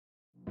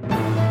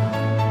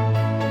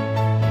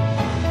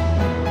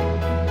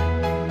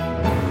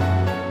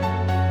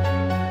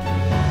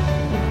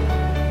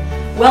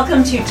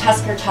Welcome to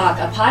Tusker Talk,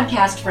 a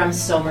podcast from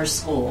Somers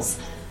Schools.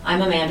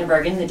 I'm Amanda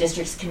Bergen, the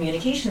district's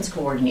communications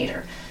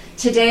coordinator.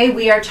 Today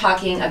we are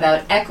talking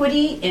about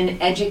equity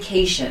in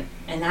education,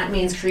 and that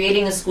means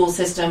creating a school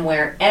system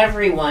where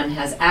everyone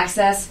has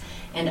access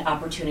and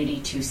opportunity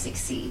to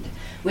succeed.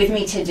 With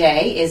me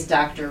today is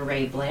Dr.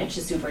 Ray Blanch,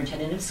 the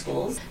superintendent of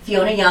schools,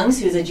 Fiona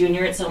Youngs, who's a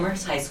junior at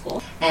Somers High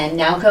School, and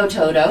Naoko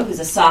Todo, who's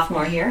a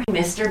sophomore here,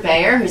 Mr.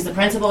 Bayer, who's the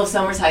principal of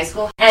Somers High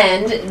School,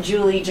 and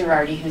Julie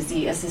Girardi, who's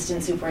the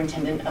assistant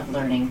superintendent of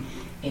learning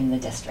in the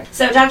district.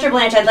 So, Dr.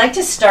 Blanch, I'd like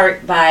to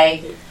start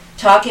by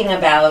talking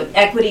about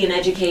equity in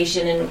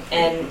education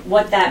and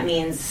what that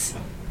means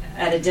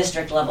at a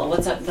district level.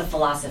 What's the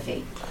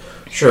philosophy?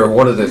 Sure.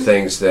 One of the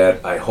things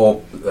that I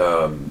hope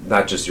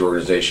not just the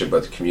organization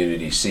but the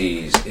community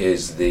sees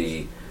is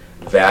the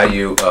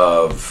value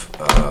of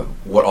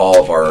what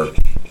all of our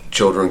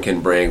children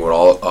can bring, what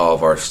all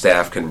of our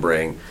staff can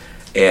bring.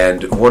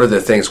 And one of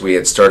the things we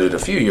had started a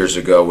few years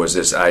ago was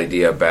this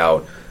idea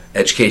about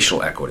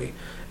educational equity.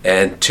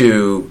 And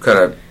to kind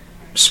of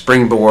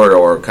springboard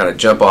or kind of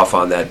jump off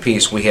on that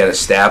piece, we had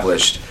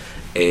established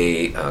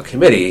a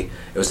committee.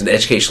 It was an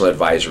educational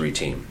advisory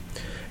team.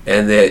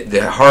 And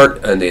the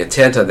heart and the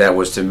intent of that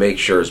was to make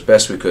sure as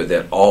best we could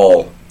that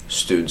all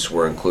students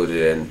were included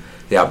in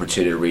the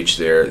opportunity to reach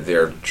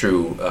their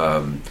true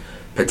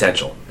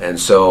potential. And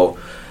so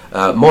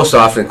most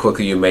often,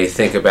 quickly, you may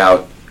think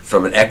about,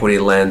 from an equity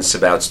lens,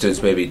 about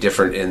students may be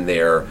different in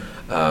their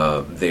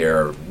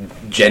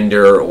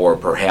gender or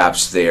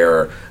perhaps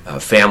their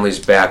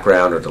family's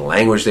background or the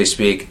language they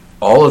speak.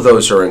 All of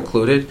those are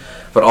included,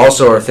 but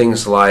also are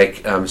things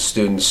like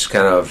students'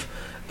 kind of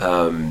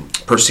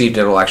perceived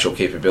intellectual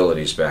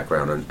capabilities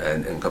background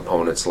and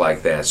components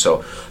like that.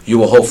 So you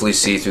will hopefully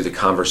see through the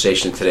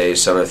conversation today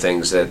some of the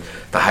things that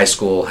the high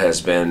school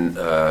has been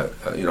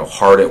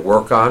hard at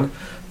work on.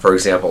 For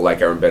example,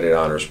 like our embedded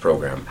honors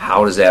program.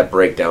 How does that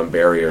break down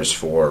barriers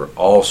for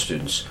all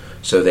students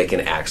so they can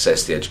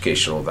access the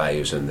educational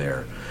values in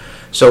there?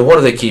 So one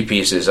of the key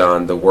pieces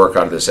on the work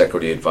out of this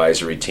equity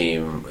advisory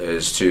team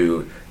is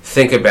to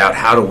think about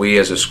how do we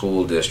as a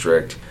school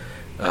district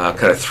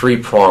kind of three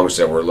prongs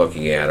that we're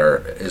looking at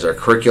is our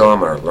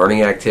curriculum, our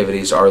learning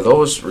activities, are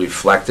those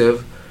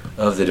reflective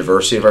of the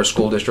diversity of our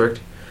school district?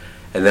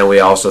 And then we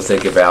also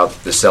think about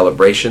the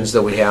celebrations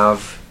that we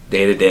have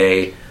day to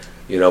day,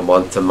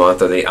 month to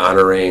month. Are they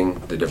honoring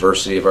the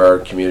diversity of our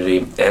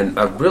community? And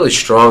a really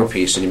strong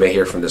piece, and you may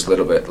hear from this a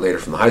little bit later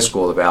from the high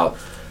school, about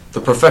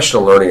the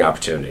professional learning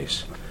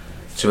opportunities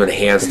to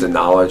enhance the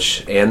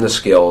knowledge and the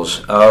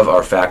skills of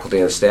our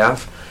faculty and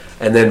staff.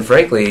 And then,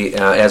 frankly,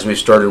 as we've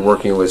started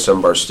working with some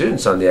of our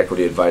students on the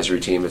equity advisory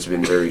team, it's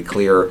been very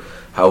clear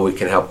how we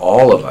can help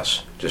all of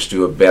us just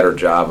do a better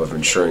job of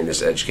ensuring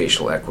this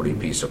educational equity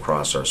piece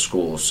across our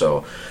schools.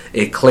 So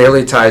it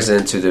clearly ties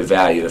into the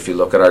value. If you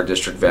look at our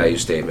district value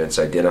statements,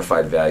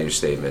 identified value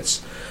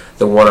statements,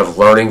 the one of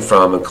learning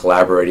from and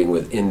collaborating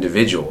with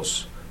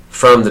individuals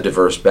from the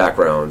diverse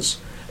backgrounds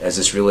as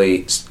this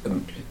really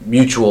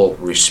mutual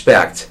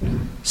respect,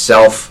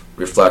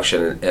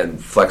 self-reflection,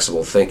 and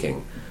flexible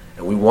thinking.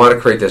 And we want to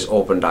create this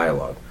open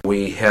dialogue.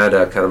 We had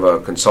a kind of a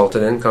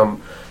consultant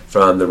income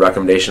from the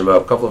recommendation of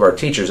a couple of our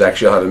teachers,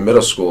 actually out of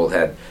middle school,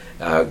 had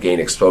gained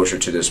exposure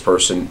to this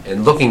person,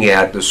 and looking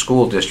at the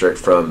school district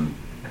from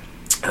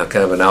kind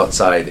of an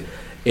outside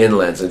in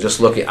lens, and just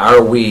looking,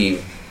 are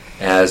we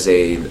as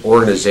an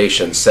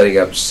organization setting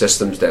up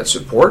systems that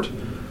support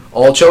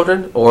all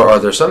children, or are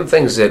there some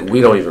things that we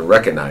don't even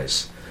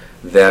recognize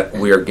that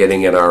we are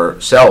getting in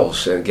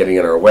ourselves and getting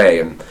in our way?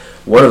 And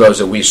one of those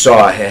that we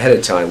saw ahead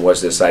of time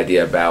was this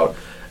idea about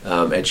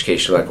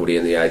educational equity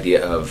and the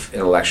idea of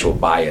intellectual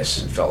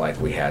bias. It felt like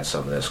we had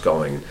some of this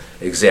going.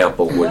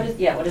 Example would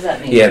what does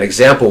that mean? Yeah, an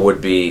example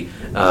would be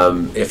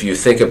if you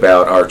think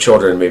about our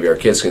children, maybe our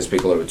kids can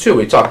speak a little bit too.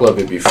 We talked a little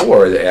bit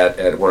before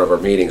at one of our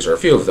meetings, or a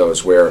few of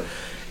those, where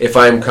if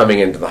I'm coming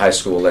into the high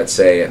school, let's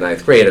say at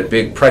ninth grade, a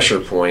big pressure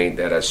point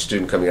that a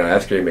student coming out of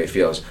ninth grade may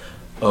feel is,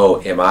 oh,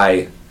 am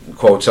I,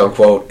 quote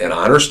unquote, an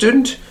honor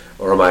student?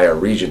 Or am I a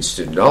Regents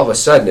student? And all of a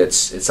sudden,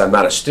 it's I'm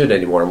not a student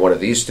anymore. I'm one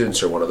of these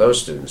students or one of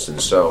those students. And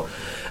so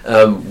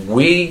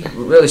we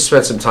really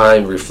spent some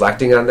time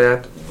reflecting on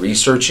that,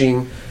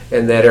 researching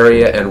in that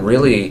area, and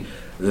really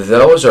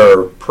those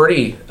are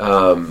pretty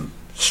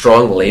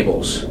strong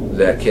labels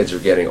that kids are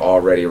getting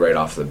already right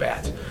off the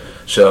bat.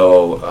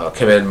 So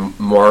commend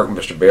Mark,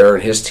 Mr. Bayer,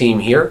 and his team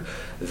here.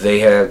 They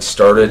had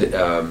started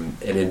an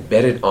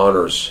embedded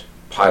honors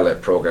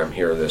pilot program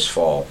here this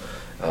fall.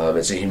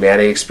 It's a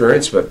humanities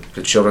experience, but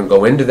the children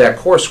go into that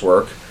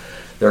coursework.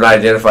 They're not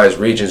identified as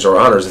Regents or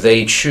honors.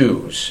 They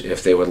choose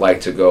if they would like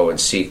to go and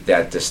seek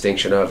that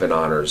distinction of an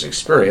honors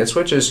experience,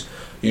 which is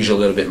usually a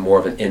little bit more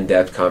of an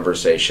in-depth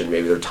conversation.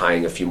 Maybe they're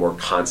tying a few more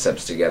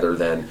concepts together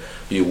than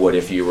you would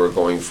if you were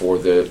going for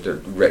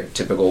the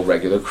typical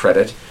regular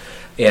credit.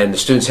 And the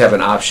students have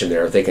an option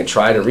there. If they can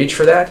try to reach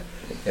for that,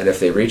 and if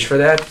they reach for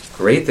that,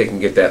 great, they can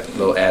get that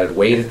little added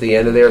weight at the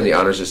end of there, the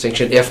honors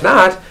distinction. If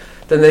not,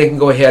 then they can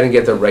go ahead and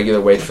get their regular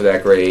weight for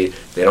that grade.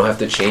 They don't have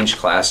to change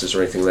classes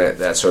or anything like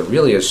that. So it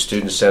really is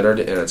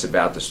student-centered, and it's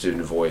about the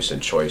student voice and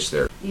choice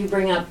there. You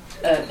bring up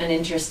an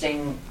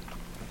interesting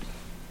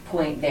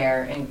point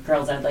there, and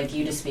girls, I'd like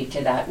you to speak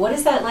to that. What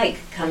is that like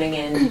coming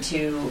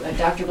into,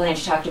 Dr.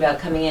 Blanche talked about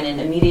coming in and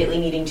immediately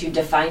needing to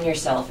define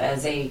yourself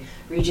as a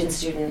Regents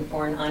student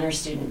or an honor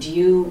student. Do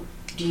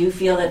you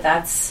feel that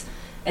that's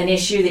an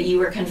issue that you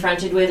were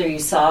confronted with or you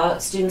saw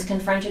students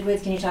confronted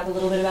with? Can you talk a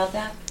little bit about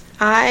that?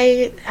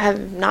 I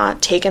have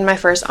not taken my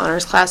first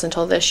honors class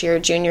until this year,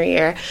 junior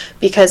year,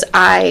 because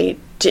I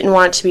didn't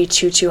want it to be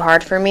too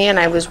hard for me, and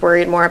I was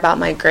worried more about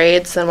my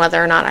grades than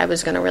whether or not I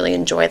was going to really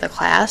enjoy the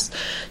class.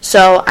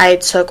 So I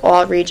took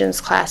all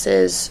Regents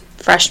classes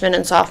freshman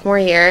and sophomore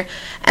year,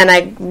 and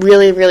I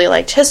really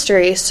liked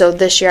history. So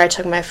this year I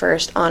took my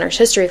first honors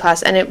history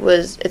class, and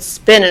it's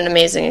been an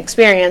amazing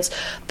experience,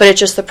 but it's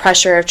just the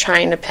pressure of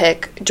trying to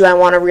pick, do I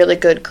want a really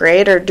good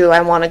grade or do I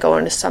want to go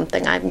into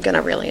something I'm going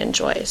to really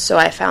enjoy? So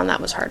I found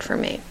that was hard for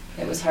me.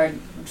 It was hard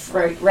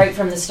right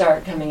from the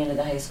start coming into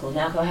the high school.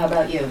 Nako, how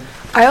about you?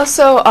 I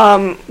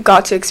also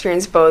got to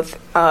experience both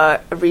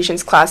a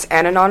Regents class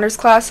and an honors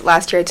class.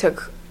 Last year I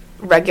took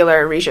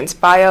regular Regents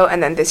bio,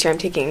 and then this year I'm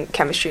taking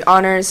chemistry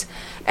honors.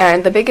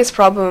 And the biggest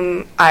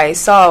problem I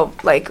saw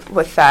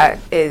with that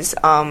is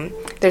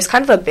there's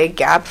kind of a big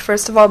gap,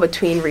 first of all,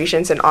 between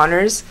Regents and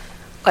honors.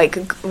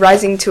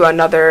 Rising to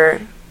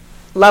another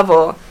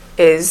level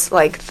is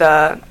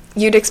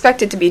you'd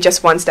expect it to be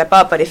just one step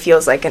up, but it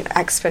feels like an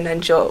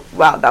exponential,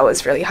 wow, that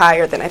was really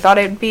higher than I thought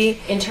it would be.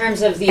 In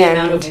terms of the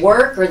amount of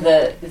work or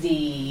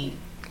the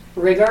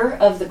rigor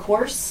of the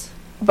course?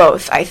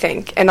 Both, I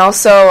think. And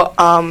also,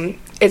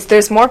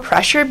 there's more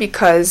pressure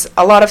because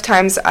a lot of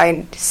times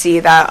I see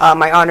that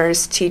my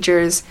honors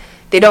teachers,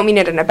 they don't mean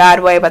it in a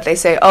bad way, but they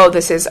say, oh,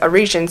 this is a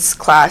Regents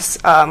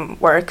class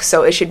work,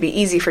 so it should be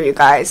easy for you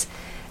guys.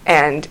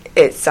 And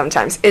it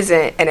sometimes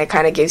isn't, and it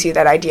kind of gives you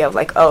that idea of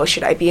oh,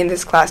 should I be in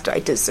this class? Do I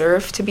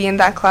deserve to be in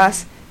that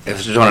class? If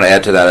I just wanted to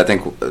add to that, I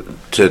think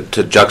to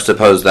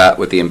juxtapose that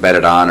with the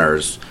embedded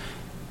honors,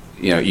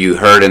 you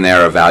heard in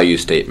there a value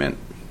statement,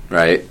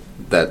 right?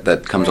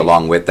 That comes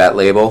along with that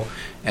label.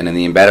 And in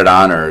the embedded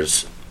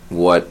honors,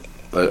 what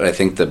I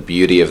think the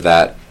beauty of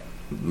that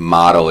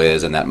model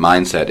is and that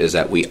mindset is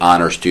that we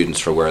honor students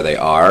for where they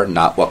are,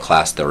 not what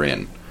class they're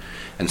in.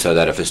 And so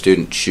that if a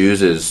student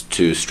chooses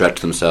to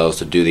stretch themselves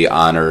to do the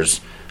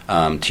honors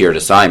tiered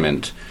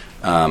assignment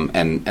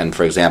and,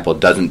 for example,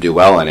 doesn't do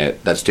well in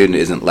it, that student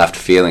isn't left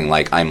feeling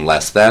like I'm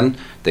less than.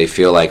 They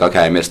feel like,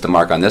 okay, I missed the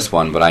mark on this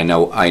one, but I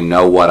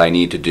know what I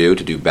need to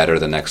do better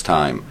the next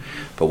time.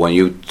 But when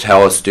you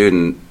tell a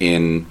student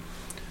in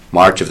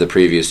March of the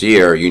previous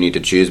year, you need to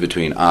choose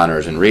between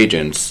honors and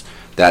Regents,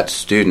 that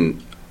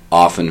student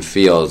often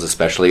feels,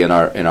 especially in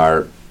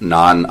our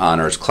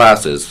non-honors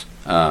classes,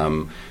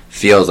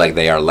 feels like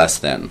they are less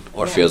than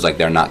or feels like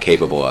they're not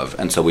capable of.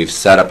 And so we've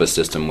set up a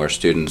system where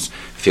students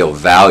feel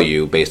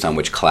value based on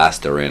which class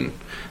they're in,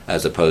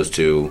 as opposed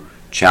to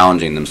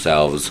challenging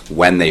themselves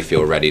when they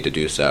feel ready to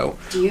do so.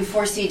 Do you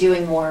foresee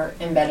doing more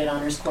embedded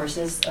honors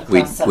courses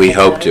across subject We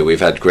hope matter? to. We've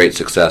had great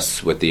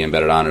success with the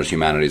embedded honors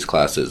humanities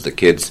classes. The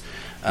kids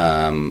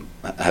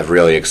have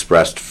really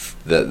expressed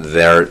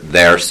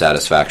their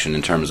satisfaction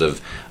in terms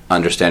of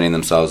understanding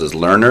themselves as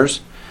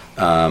learners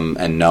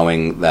and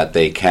knowing that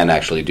they can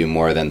actually do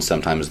more than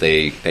sometimes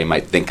they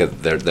might think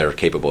they're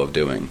capable of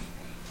doing.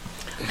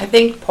 I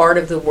think part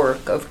of the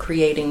work of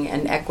creating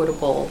an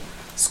equitable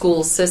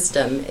school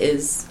system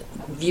is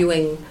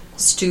viewing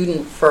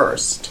student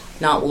first,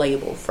 not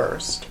label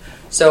first.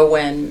 So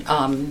when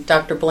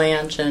Dr.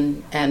 Blanche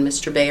and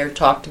Mr. Bayer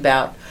talked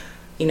about,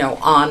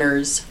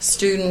 honors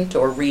student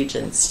or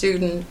Regents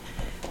student,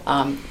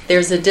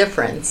 there's a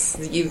difference.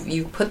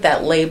 You put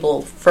that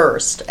label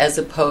first as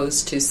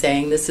opposed to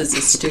saying this is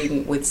a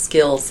student with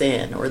skills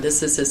in or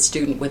this is a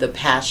student with a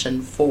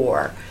passion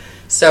for.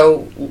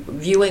 So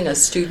viewing a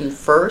student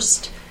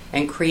first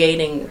and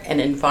creating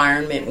an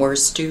environment where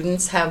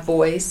students have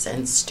voice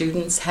and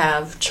students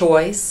have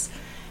choice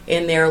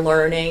in their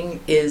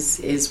learning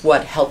is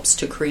what helps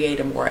to create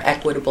a more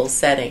equitable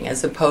setting,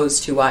 as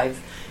opposed to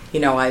I've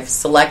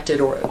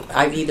selected or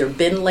I've either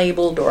been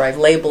labeled or I've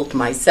labeled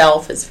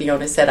myself. As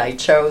Fiona said,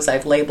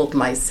 I've labeled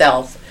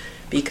myself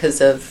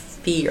because of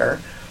fear.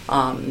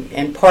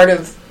 And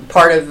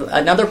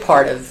another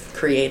part of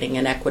creating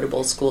an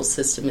equitable school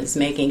system is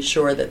making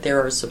sure that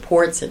there are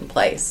supports in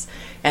place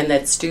and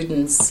that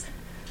students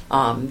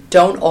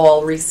don't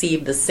all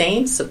receive the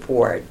same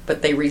support,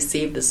 but they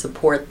receive the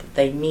support that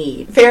they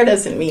need. Fair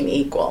doesn't mean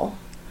equal.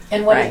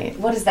 And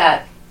what does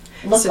that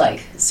look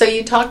like? So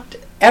you talked,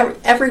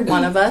 every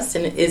one of us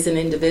is an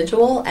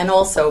individual and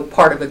also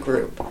part of a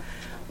group.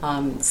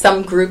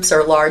 Some groups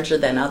are larger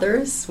than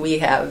others. We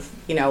have,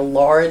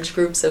 large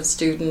groups of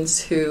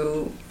students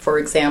who, for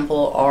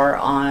example, are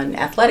on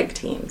athletic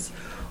teams,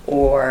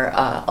 or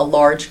a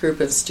large group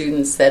of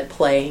students that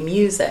play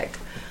music.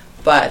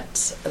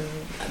 But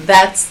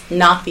that's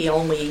not the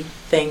only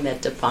thing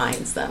that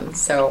defines them.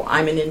 So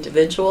I'm an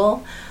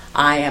individual.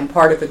 I am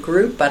part of a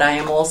group, but I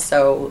am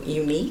also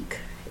unique.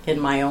 in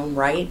my own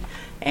right,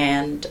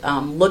 and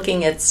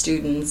looking at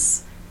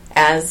students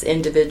as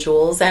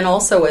individuals and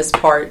also as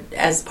part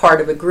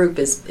of a group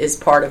is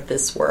part of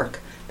this work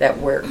that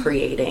we're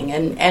creating.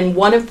 And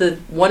one of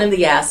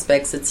the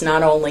aspects, it's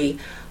not only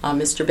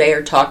Mr.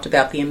 Bayer talked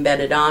about the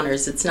embedded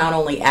honors. It's not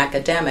only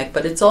academic,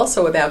 but it's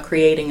also about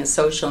creating a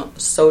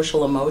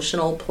social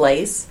emotional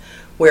place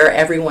where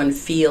everyone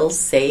feels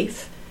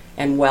safe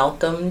and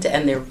welcomed,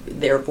 and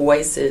their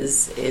voice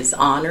is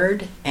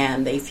honored,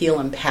 and they feel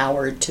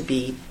empowered to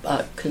be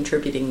a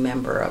contributing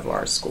member of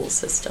our school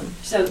system.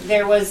 So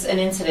there was an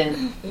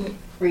incident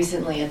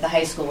recently at the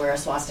high school where a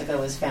swastika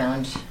was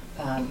found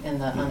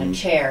on a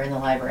chair in the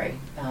library,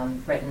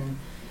 written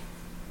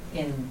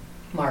in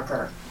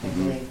marker, I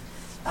believe.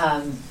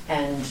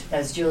 And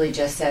as Julie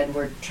just said,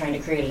 we're trying to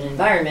create an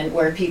environment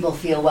where people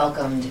feel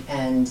welcomed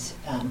and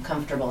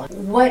comfortable.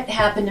 What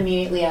happened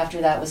immediately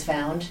after that was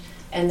found?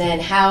 And then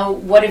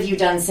what have you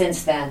done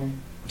since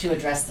then to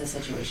address the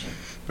situation?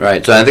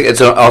 Right. So I think it's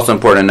also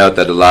important to note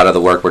that a lot of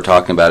the work we're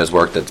talking about is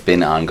work that's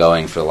been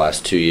ongoing for the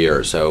last 2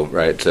 years. So,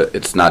 right, so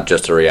it's not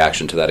just a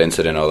reaction to that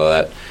incident, although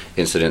that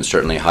incident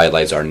certainly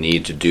highlights our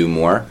need to do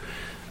more.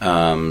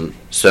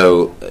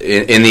 So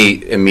in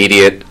the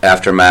immediate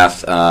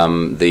aftermath,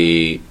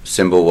 the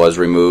symbol was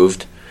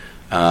removed.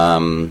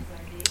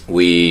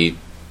 We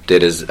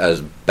did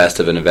as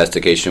best of an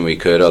investigation we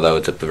could, although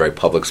it's a very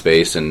public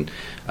space and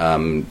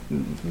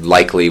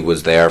likely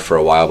was there for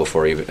a while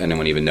before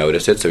anyone even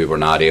noticed it, so we were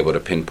not able to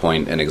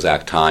pinpoint an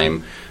exact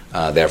time,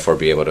 therefore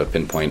be able to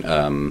pinpoint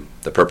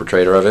the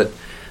perpetrator of it.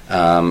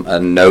 A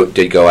note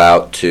did go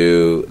out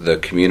to the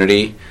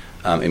community,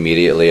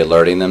 immediately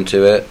alerting them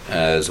to it,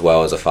 as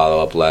well as a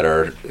follow-up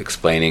letter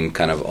explaining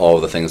kind of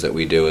all the things that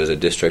we do as a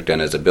district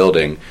and as a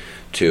building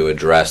to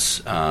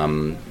address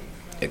the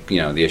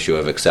issue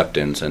of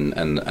acceptance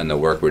and the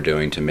work we're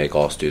doing to make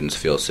all students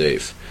feel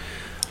safe.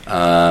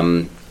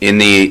 In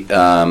the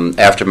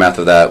aftermath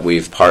of that,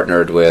 we've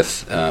partnered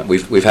with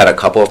we've had a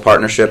couple of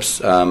partnerships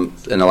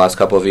in the last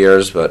couple of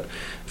years, but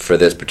for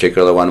this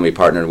particular one, we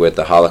partnered with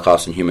the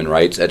Holocaust and Human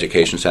Rights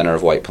Education Center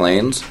of White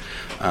Plains,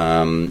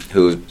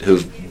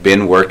 who've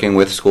been working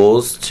with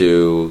schools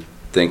to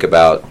think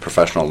about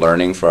professional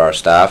learning for our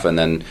staff and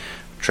then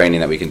training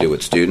that we can do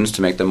with students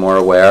to make them more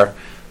aware.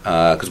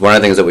 Because one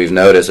of the things that we've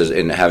noticed is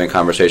in having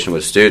conversation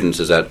with students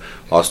is that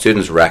while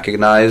students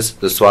recognize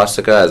the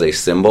swastika as a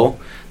symbol,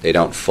 they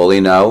don't fully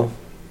know.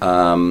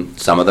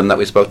 Some of them that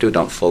we spoke to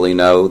don't fully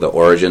know the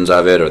origins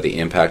of it or the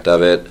impact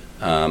of it.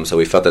 So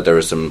we felt that there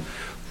was some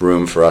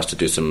room for us to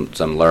do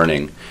some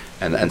learning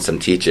and some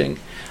teaching.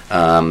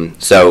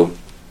 So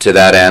to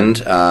that end,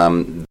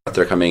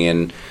 they're coming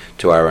in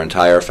to our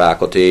entire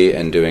faculty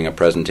and doing a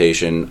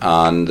presentation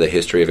on the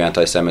history of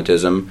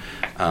anti-Semitism,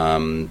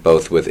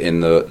 both within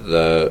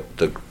the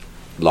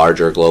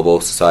larger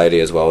global society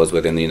as well as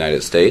within the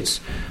United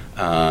States.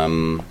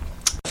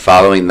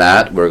 Following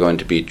that, we're going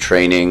to be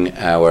training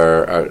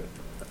all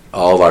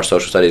of our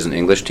social studies and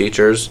English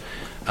teachers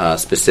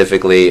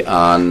specifically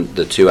on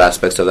the two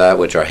aspects of that,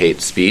 which are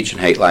hate speech and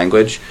hate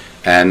language,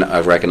 and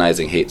of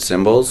recognizing hate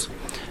symbols.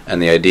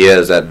 And the idea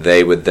is that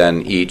they would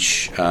then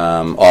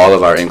all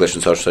of our English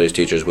and social studies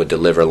teachers would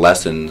deliver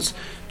lessons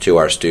to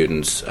our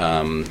students.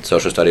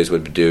 Social studies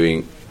would be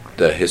doing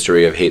the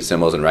history of hate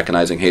symbols and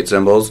recognizing hate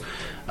symbols,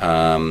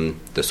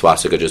 the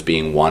swastika just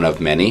being one of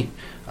many,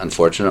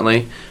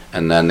 unfortunately.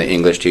 And then the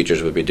English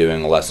teachers would be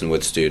doing a lesson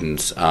with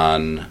students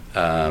on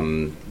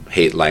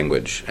hate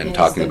language and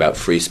talking about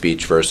free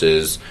speech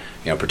versus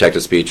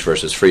protected speech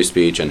versus free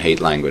speech and hate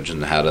language,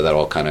 and how that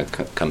all kind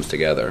of comes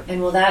together.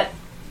 And will that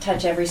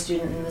touch every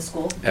student in the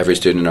school? Every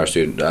student in our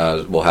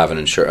will have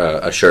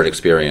a shared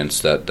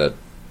experience that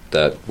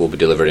will be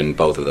delivered in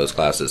both of those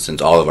classes,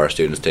 since all of our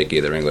students take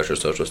either English or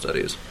social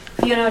studies.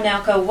 Fiona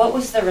Nalco, what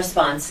was the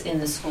response in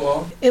the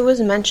school? It was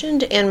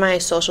mentioned in my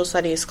social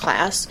studies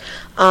class,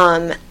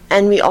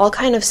 and we all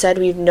kind of said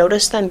we've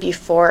noticed them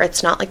before.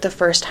 It's not like the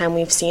first time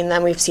we've seen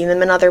them. We've seen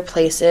them in other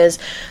places.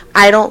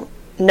 I don't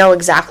know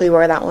exactly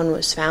where that one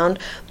was found,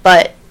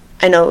 but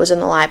I know it was in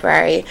the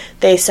library.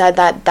 They said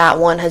that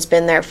one has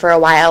been there for a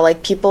while.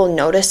 Like, people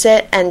notice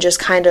it and just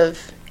kind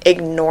of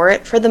ignore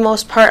it for the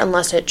most part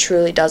unless it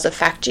truly does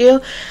affect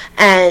you.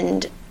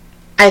 And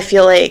I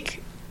feel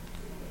like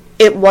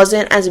it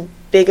wasn't as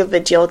big of a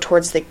deal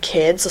towards the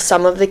kids,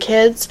 some of the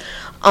kids,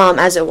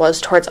 as it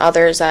was towards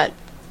others that,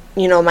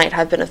 might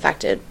have been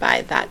affected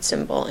by that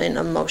symbol in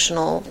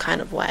emotional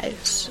kind of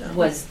ways. So.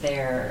 Was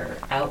there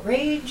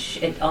outrage?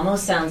 It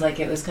almost sounds like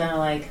it was kind of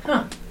like,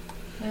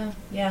 well,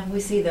 yeah, we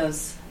see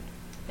those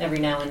every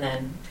now and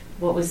then.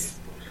 What was...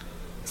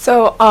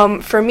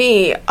 So, for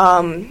me,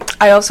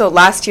 I also,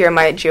 last year,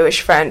 my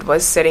Jewish friend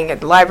was sitting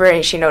at the library,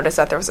 and she noticed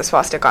that there was a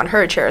swastika on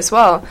her chair as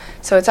well.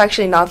 So it's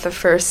actually not the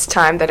first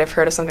time that I've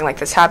heard of something like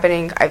this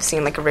happening. I've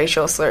seen,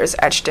 racial slurs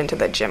etched into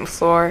the gym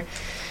floor.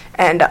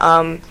 And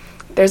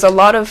there's a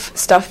lot of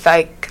stuff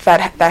that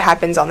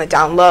happens on the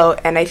down low,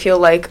 and I feel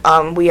like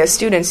we as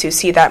students who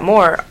see that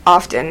more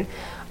often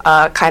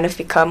kind of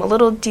become a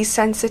little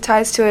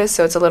desensitized to it,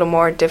 so it's a little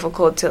more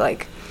difficult to,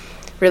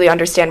 really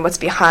understand what's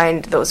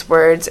behind those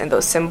words and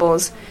those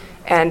symbols.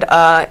 And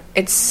I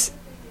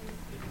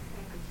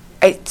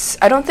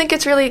don't think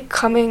it's really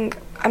coming,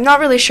 I'm not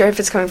really sure if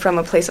it's coming from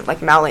a place of like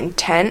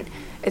malintent.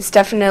 It's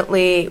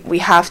definitely, we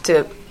have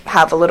to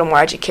have a little more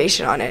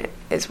education on it,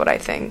 is what I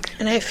think.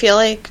 And I feel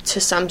like to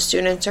some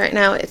students right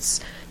now, it's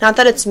not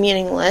that it's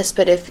meaningless,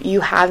 but if you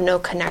have no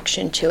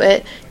connection to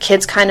it,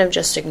 kids kind of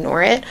just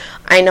ignore it.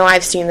 I know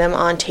I've seen them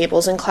on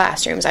tables in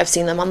classrooms. I've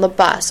seen them on the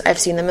bus. I've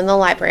seen them in the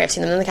library. I've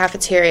seen them in the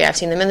cafeteria. I've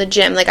seen them in the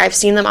gym. Like, I've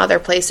seen them other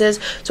places.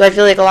 So I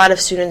feel like a lot of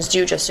students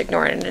do just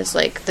ignore it, and it's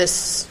like,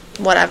 this,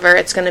 whatever,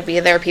 it's going to be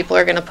there. People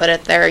are going to put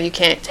it there. You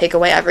can't take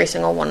away every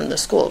single one in the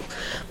school.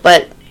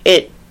 But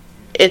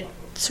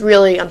it's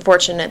really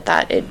unfortunate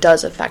that it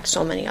does affect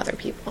so many other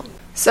people.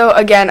 So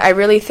again, I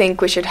really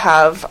think we should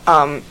have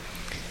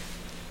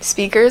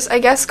speakers, I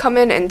guess, come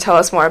in and tell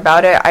us more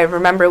about it. I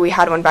remember we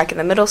had one back in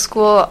the middle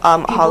school.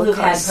 People who've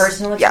had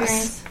personal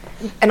experience?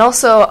 Yes. And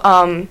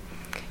also,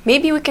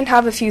 maybe we can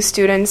have a few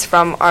students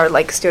from our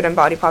student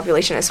body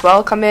population as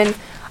well come in.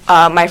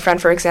 My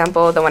friend, for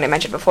example, the one I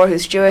mentioned before,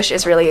 who's Jewish,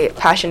 is really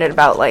passionate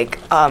about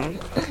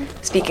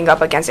speaking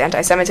up against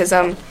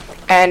anti-Semitism.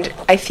 And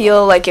I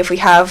feel like if we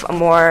have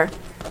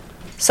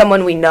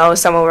someone we know,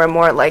 someone we're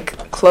more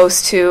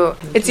close to,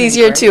 it's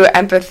easier to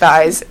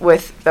empathize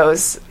with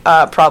those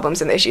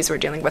problems and the issues we're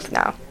dealing with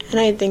now. And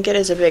I think it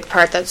is a big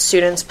part that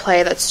students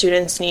play, that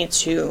students need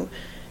to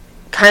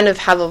kind of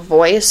have a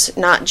voice,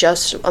 not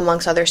just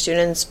amongst other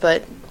students,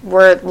 but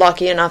we're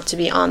lucky enough to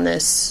be on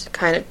this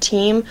kind of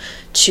team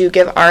to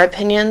give our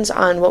opinions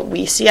on what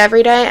we see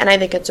every day. And I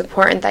think it's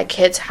important that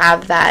kids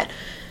have that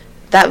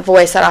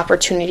voice, that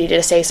opportunity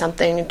to say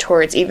something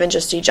towards even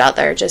just each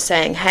other, just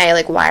saying,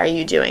 hey, why are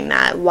you doing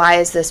that?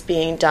 Why is this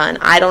being done?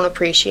 I don't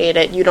appreciate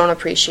it. You don't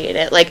appreciate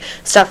it.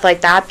 Stuff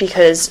like that,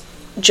 because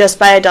just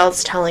by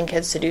adults telling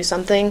kids to do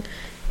something,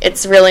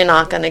 it's really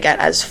not going to get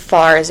as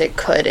far as it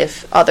could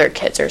if other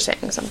kids are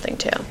saying something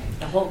too.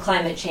 The whole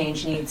climate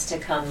change needs to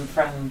come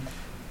from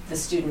the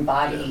student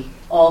body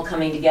all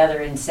coming together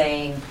and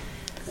saying,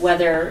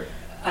 whether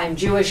I'm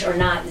Jewish or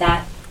not,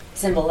 that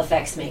symbol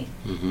affects me,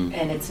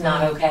 and it's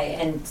not okay,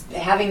 and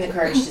having the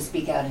courage to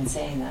speak out and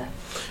saying that.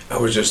 I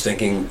was just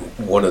thinking,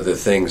 one of the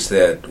things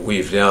that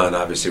we've done,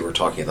 obviously we're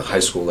talking at the high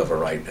school level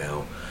right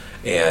now,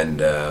 and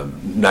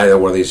neither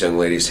one of these young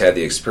ladies had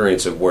the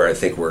experience of where I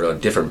think we're in a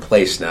different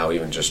place now,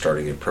 even just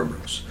starting at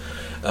Primrose.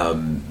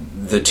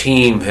 The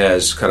team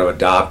has kind of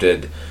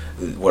adopted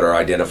what are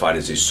identified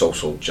as these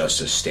social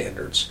justice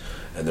standards,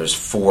 and there's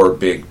 4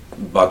 big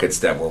buckets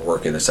that we're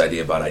working, this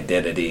idea about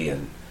identity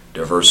and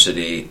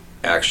diversity,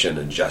 action,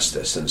 and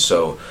justice. And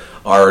so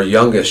our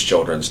youngest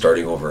children,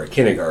 starting over at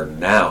kindergarten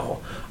now,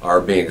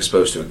 are being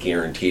exposed to a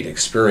guaranteed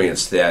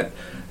experience that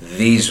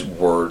these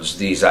words,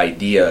 these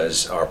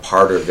ideas are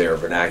part of their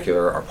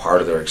vernacular, are part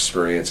of their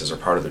experiences, are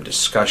part of their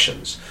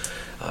discussions.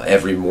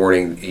 Every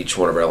morning, each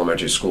one of our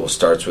elementary schools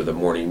starts with a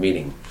morning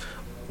meeting.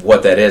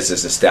 What that is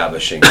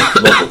establishing a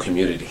local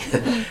community.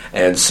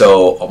 And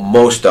so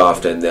most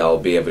often they'll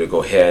be able to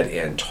go ahead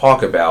and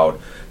talk about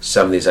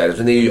some of these items,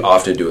 and they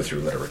often do it through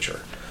literature.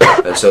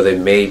 And so they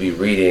may be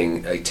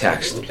reading a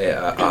text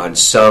on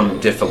some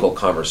difficult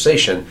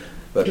conversation,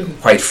 but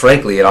quite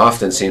frankly, it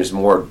often seems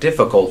more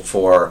difficult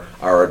for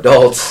our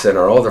adults and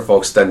our older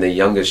folks than the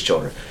youngest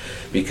children,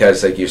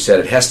 because, like you said,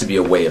 it has to be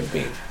a way of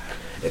being.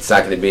 It's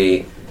not going to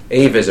be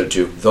a visit or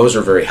two. Those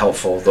are very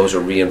helpful. Those are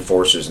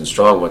reinforcers and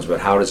strong ones, but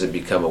how does it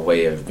become a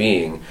way of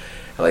being?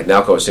 And like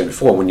Nalco was saying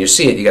before, when you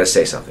see it, you got to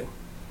say something.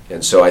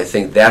 And so I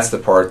think that's the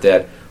part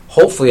that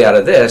hopefully out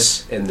of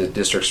this, in the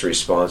district's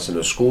response and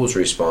the school's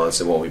response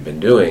and what we've been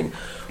doing,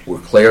 we'll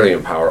clearly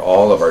empower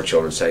all of our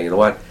children saying, you know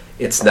what,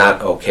 it's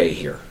not okay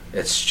here.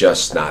 It's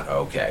just not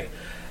okay.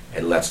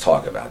 And let's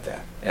talk about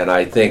that. And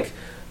I think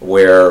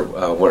where,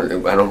 I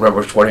don't remember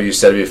which one of you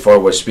said it before,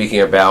 was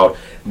speaking about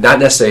not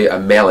necessarily a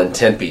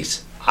malintent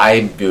piece.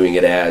 I'm viewing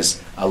it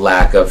as a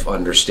lack of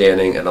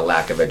understanding and a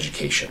lack of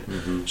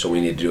education. So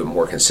we need to do it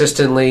more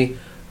consistently,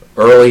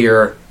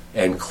 earlier,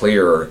 and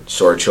clearer,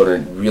 so our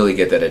children really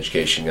get that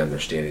education and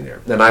understanding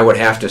there. And I would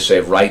have to say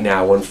right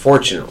now,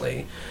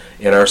 unfortunately,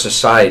 in our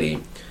society,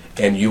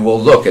 and you will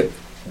look at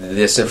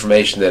this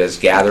information that is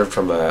gathered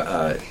from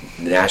a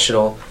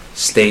national,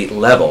 state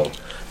level,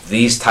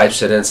 these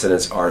types of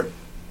incidents are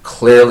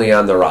clearly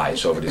on the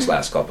rise over these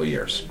last couple of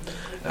years.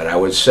 And I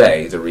would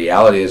say the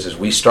reality is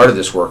we started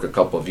this work a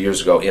couple of years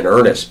ago in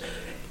earnest,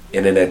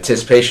 in an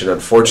anticipation,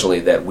 unfortunately,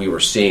 that we were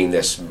seeing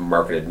this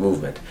marketed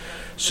movement.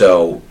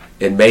 So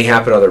it may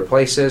happen other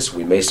places,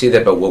 we may see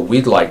that, but what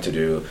we'd like to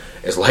do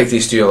is, like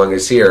these two young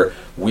ladies here,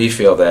 we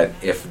feel that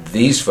if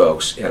these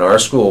folks in our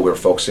school, we're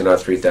focusing on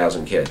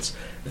 3,000 kids,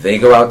 they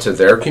go out to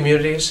their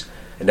communities,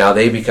 and now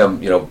they become,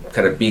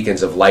 kind of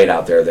beacons of light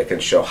out there that can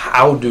show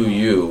how do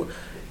you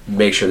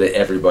make sure that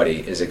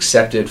everybody is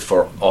accepted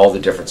for all the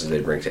differences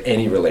they bring to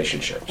any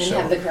relationship. And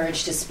have the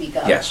courage to speak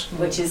up. Yes.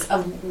 Which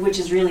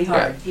is really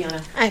hard.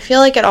 Fiona? I feel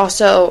like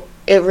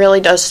it really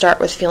does start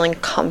with feeling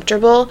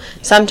comfortable.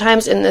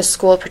 Sometimes in this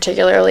school,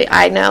 particularly,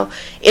 I know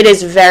it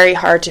is very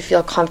hard to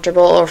feel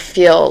comfortable or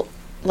feel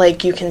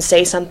like you can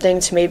say something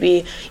to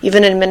maybe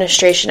even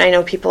administration. I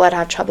know people that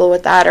have trouble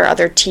with that, or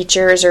other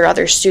teachers or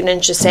other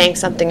students just saying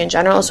something in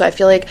general. So I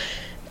feel like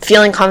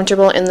feeling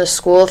comfortable in the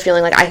school,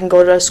 feeling like I can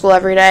go to school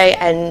every day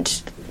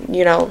and,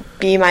 you know,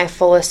 be my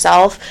fullest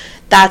self,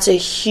 that's a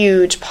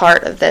huge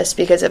part of this,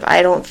 because if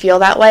I don't feel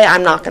that way,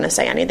 I'm not going to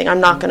say anything.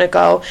 I'm not going to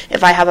go,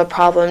 if I have a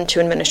problem, to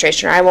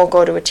administration, or I won't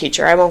go to a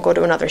teacher, I won't go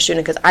to another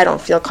student because I don't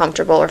feel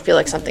comfortable or feel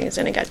like something is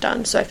going to get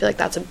done. So I feel like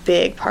that's a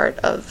big part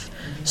of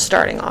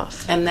starting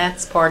off. And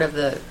that's part of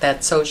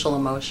that social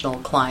emotional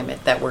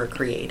climate that we're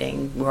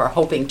creating, we're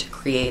hoping to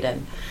create.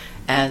 And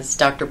as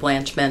Dr.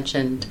 Blanche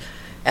mentioned,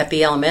 at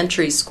the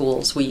elementary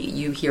schools,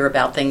 you hear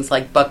about things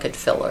like bucket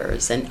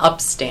fillers and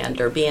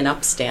upstander, be an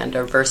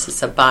upstander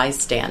versus a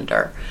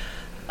bystander.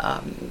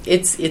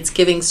 It's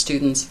giving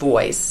students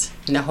voice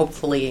and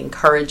hopefully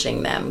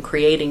encouraging them,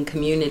 creating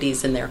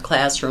communities in their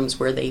classrooms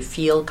where they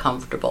feel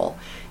comfortable,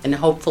 and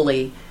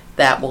hopefully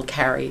that will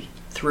carry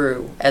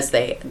through as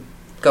they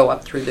go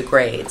up through the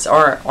grades.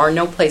 Our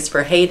No Place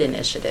for Hate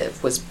initiative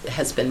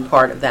has been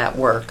part of that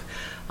work,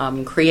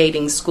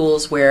 creating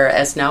schools where,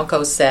 as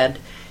Naoko said,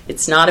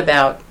 it's not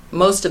about,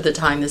 most of the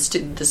time the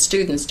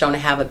students don't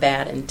have a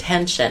bad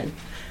intention,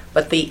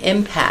 but the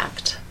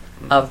impact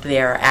of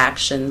their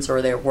actions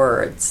or their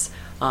words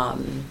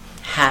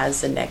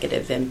has a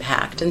negative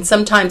impact. And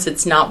sometimes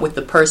it's not with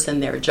the person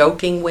they're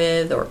joking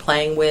with or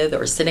playing with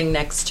or sitting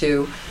next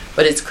to,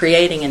 but it's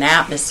creating an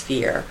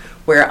atmosphere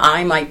where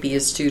I might be a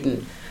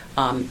student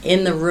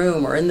in the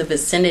room or in the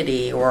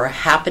vicinity or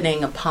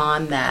happening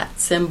upon that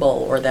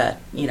symbol or that,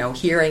 you know,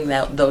 hearing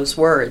those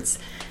words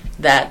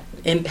that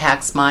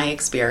impacts my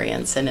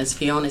experience, and as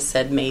Fiona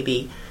said,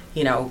 maybe,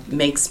 you know,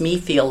 makes me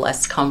feel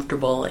less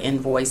comfortable in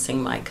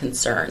voicing my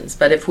concerns.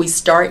 But if we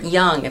start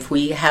young, if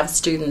we have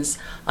students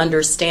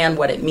understand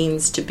what it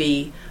means to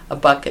be a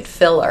bucket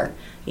filler,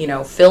 you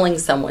know, filling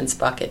someone's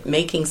bucket,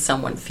 making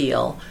someone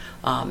feel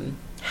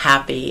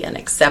happy and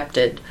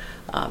accepted,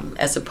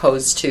 as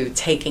opposed to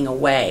taking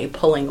away,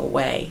 pulling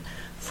away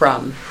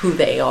from who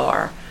they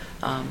are.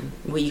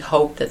 We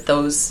hope that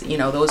those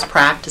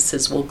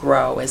practices will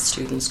grow as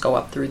students go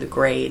up through the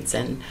grades,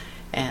 and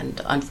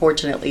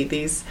unfortunately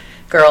these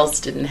girls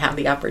didn't have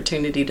the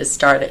opportunity to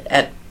start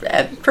at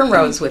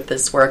Primrose with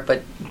this work,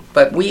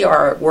 but we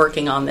are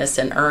working on this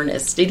in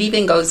earnest. It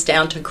even goes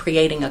down to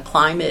creating a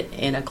climate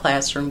in a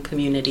classroom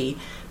community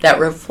that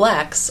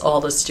reflects all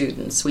the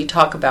students. We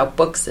talk about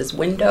books as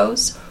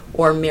windows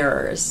or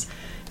mirrors.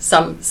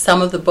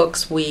 Some of the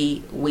books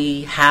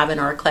we have in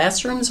our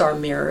classrooms are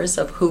mirrors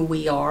of who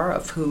we are,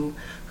 of who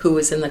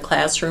is in the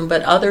classroom,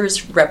 but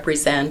others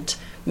represent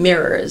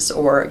mirrors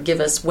or give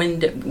us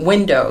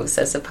windows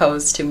as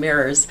opposed to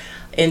mirrors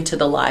into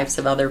the lives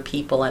of other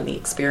people and the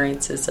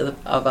experiences of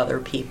other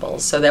people,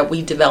 so that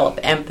we develop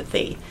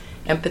empathy.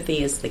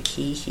 Empathy is the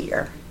key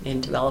here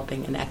in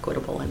developing an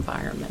equitable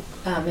environment.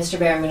 Mr.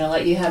 Bear, I'm going to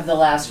let you have the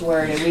last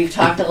word. And we've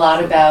talked a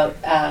lot about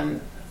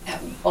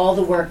all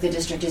the work the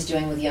district is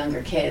doing with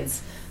younger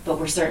kids, but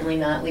we're certainly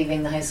not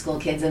leaving the high school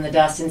kids in the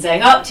dust and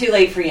saying, oh, too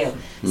late for you.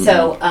 Mm-hmm.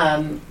 So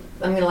I'm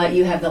going to let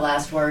you have the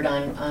last word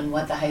on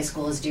what the high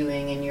school is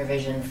doing and your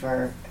vision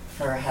for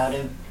how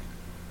to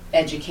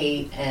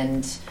educate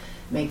and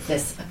make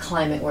this a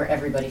climate where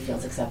everybody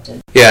feels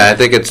accepted. Yeah, I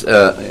think it's,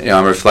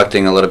 I'm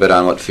reflecting a little bit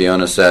on what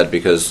Fiona said,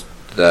 because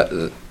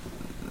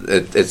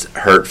it's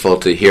hurtful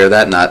to hear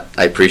that.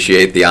 I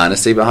appreciate the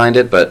honesty behind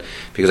it, but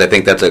because I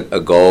think that's a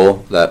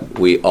goal that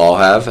we all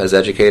have as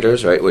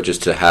educators, right, which is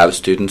to have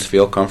students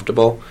feel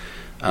comfortable.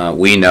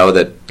 We know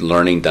that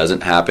learning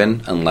doesn't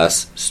happen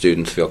unless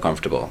students feel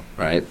comfortable,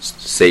 right?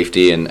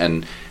 Safety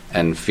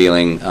and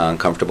feeling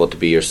comfortable to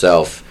be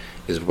yourself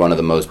is one of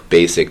the most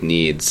basic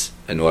needs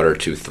in order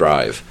to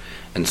thrive.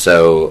 And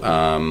so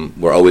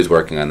we're always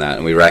working on that,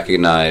 and we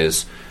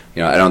recognize,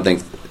 I don't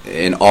think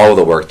in all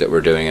the work that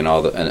we're doing and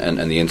all the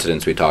and the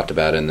incidents we talked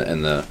about and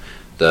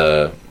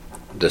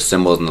the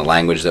symbols and the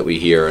language that we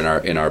hear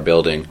in our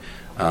building,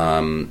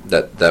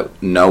 that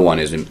no one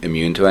is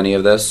immune to any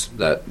of this.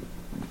 That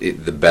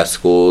the best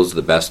schools,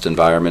 the best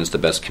environments, the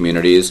best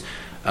communities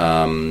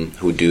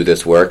who do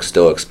this work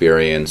still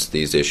experience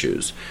these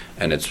issues,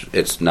 and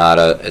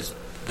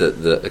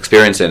the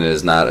experience in it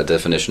is not a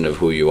definition of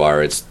who you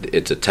are.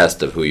 It's a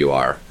test of who you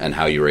are and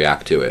how you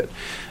react to it.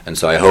 And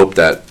so I hope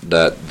that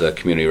the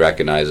community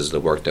recognizes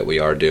the work that we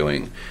are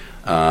doing.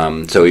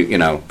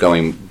 So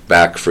going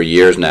back for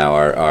years now,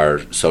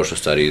 our social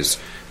studies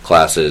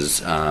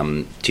classes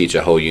teach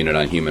a whole unit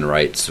on human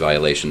rights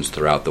violations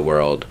throughout the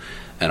world,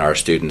 and our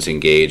students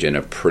engage in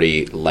a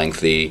pretty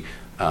lengthy,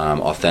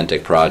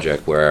 authentic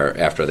project where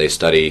after they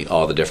study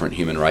all the different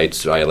human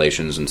rights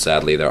violations, and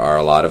sadly there are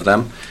a lot of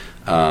them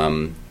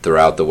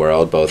throughout the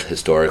world, both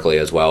historically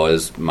as well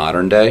as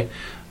modern day,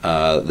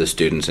 the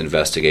students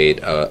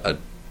investigate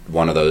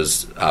one of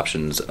those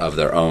options of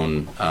their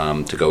own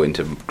to go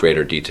into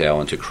greater detail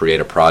and to create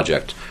a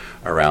project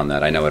around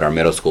that. I know at our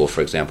middle school,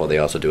 for example, they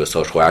also do a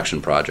social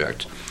action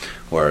project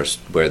where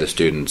the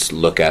students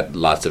look at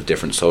lots of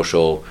different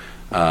social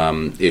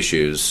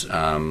issues,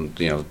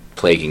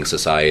 plaguing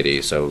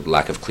society. So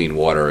lack of clean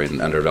water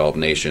in underdeveloped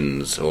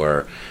nations,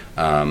 or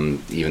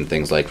even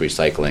things like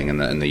recycling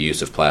and the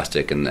use of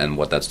plastic and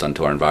what that's done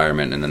to our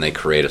environment. And then they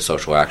create a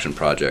social action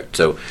project.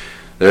 So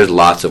there's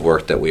lots of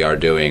work that we are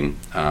doing.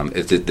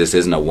 This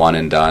isn't a one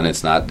and done.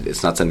 It's not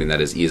something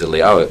that is easily,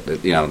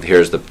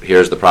 here's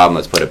the problem,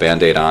 let's put a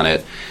Band-Aid on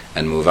it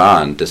and move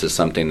on. This is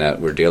something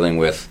that we're dealing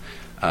with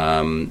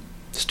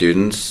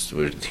students,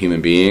 with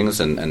human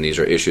beings, and these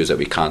are issues that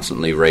we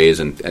constantly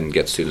raise and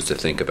get students to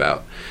think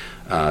about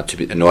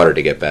in order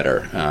to get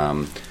better.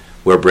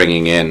 We're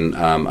bringing in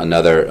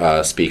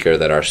another speaker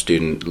that our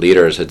student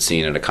leaders had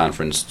seen at a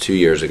conference 2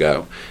 years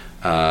ago.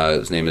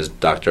 His name is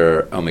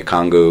Dr.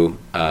 Omekongu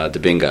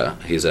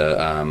Dibinga. He's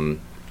a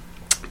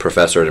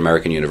professor at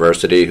American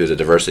University who's a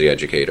diversity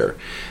educator,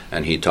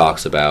 and he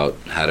talks about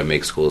how to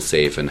make schools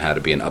safe and how to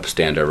be an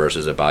upstander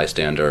versus a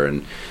bystander.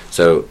 And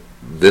so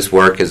this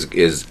work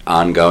is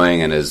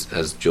ongoing, and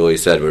as Julie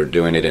said, we're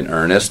doing it in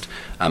earnest,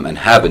 and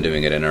have been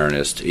doing it in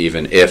earnest,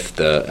 even if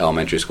the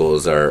elementary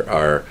schools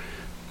are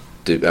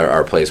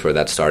a place where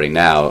that's starting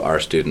now.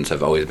 Our students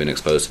have always been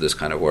exposed to this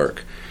kind of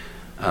work.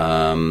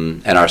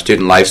 And our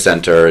Student Life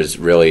Center is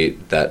really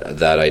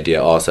that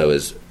idea also,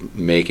 is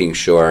making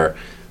sure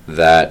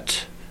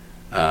that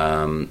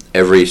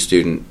every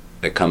student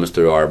that comes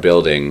through our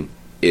building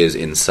is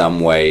in some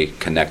way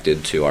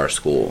connected to our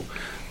school,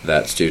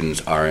 that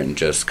students aren't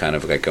just kind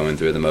of like going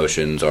through the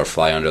motions or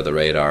fly under the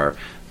radar,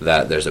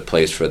 that there's a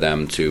place for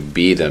them to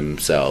be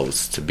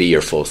themselves, to be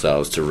your full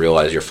selves, to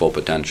realize your full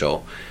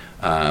potential.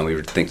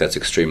 We think that's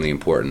extremely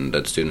important,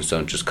 that students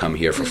don't just come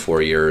here for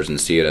 4 years and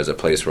see it as a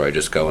place where I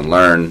just go and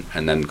learn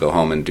and then go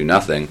home and do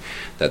nothing,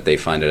 that they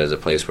find it as a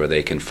place where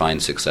they can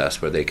find success,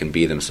 where they can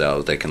be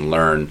themselves, they can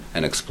learn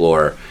and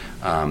explore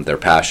their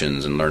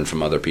passions and learn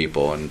from other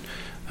people, and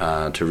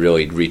to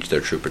really reach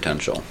their true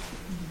potential.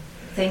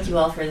 Thank you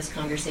all for this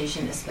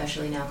conversation,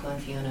 especially Nalco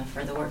and Fiona,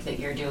 for the work that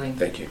you're doing.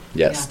 Thank you.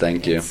 Yes,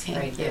 thank you. It's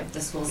great.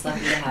 The school's lucky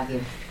to have you.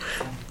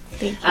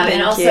 Thank you.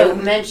 And also,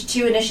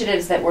 two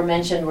initiatives that were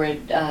mentioned were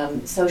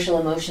social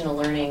emotional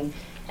learning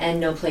and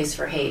No Place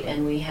for Hate.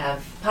 And we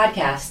have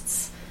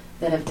podcasts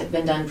that have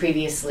been done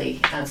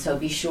previously. So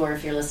be sure,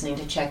 if you're listening,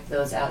 to check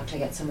those out to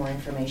get some more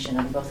information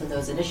on both of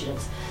those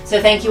initiatives.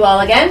 So thank you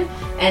all again,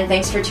 and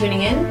thanks for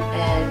tuning in.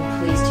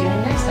 And please tune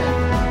in next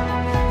time.